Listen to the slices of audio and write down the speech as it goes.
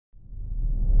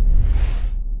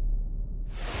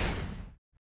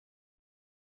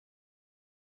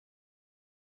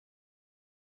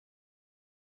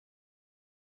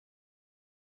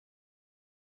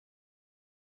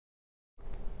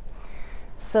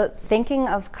So thinking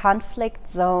of conflict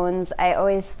zones, I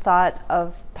always thought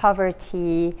of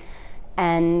poverty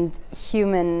and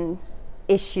human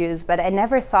issues, but I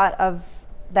never thought of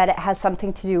that it has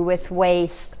something to do with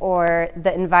waste or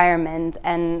the environment.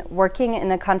 And working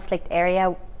in a conflict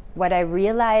area, what I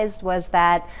realized was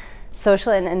that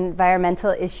social and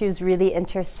environmental issues really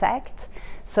intersect.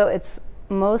 So it's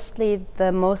mostly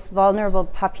the most vulnerable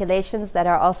populations that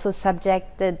are also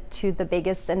subjected to the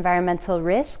biggest environmental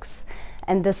risks.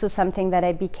 And this is something that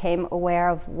I became aware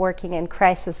of working in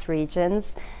crisis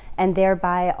regions, and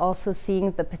thereby also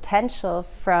seeing the potential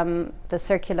from the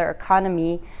circular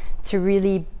economy to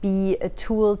really be a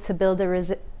tool to build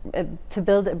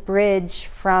a bridge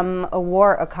from a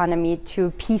war economy to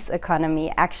a peace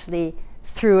economy, actually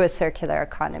through a circular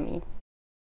economy.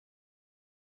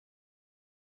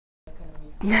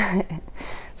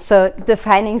 So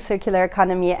defining circular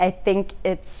economy, I think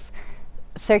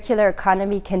circular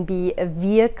economy can be a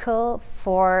vehicle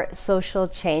for social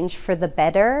change for the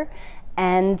better,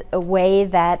 and a way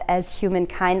that as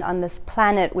humankind on this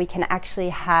planet we can actually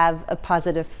have a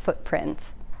positive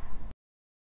footprint.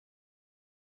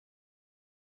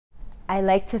 I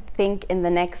like to think in the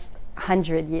next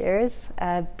 100 years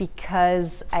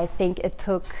because I think it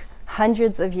took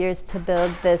hundreds of years to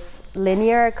build this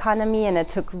linear economy, and it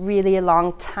took really a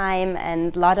long time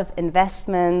and a lot of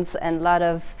investments and a lot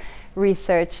of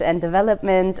research and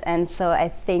development. And so I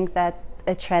think that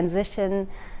a transition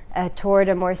toward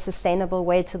a more sustainable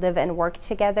way to live and work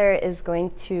together is going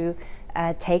to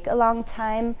take a long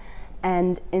time.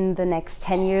 And in the next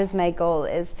 10 years, my goal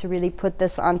is to really put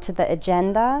this onto the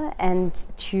agenda and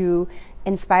to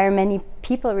inspire many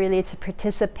people really to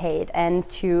participate and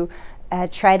to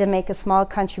try to make a small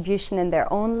contribution in their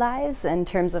own lives in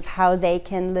terms of how they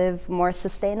can live more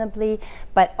sustainably,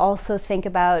 but also think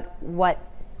about what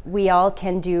we all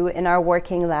can do in our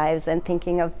working lives, and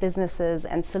thinking of businesses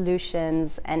and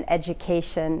solutions and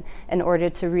education in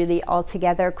order to really all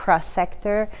together,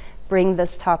 cross-sector, bring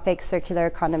this topic, circular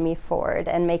economy, forward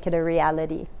and make it a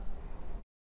reality.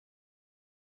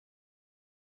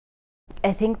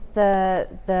 I think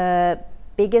the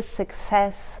biggest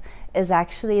success is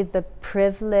actually the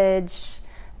privilege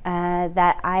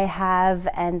that I have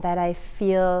and that I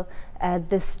feel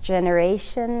this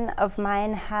generation of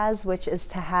mine has, which is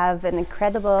to have an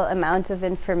incredible amount of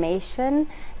information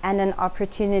and an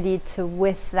opportunity to,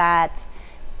 with that,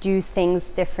 do things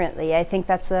differently. I think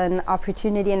that's an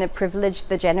opportunity and a privilege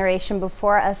the generation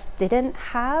before us didn't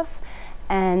have,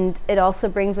 and it also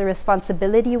brings a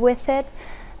responsibility with it.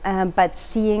 But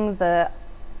seeing the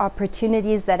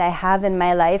opportunities that I have in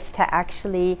my life to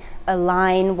actually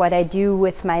align what I do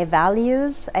with my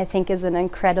values, I think is an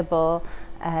incredible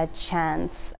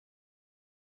chance.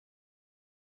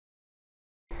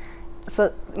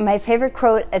 So my favorite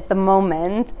quote at the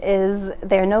moment is,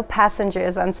 "There are no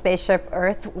passengers on spaceship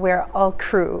Earth, we're all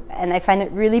crew." And I find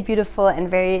it really beautiful and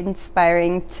very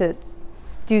inspiring to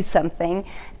do something.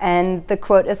 And the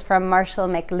quote is from Marshall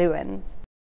McLuhan.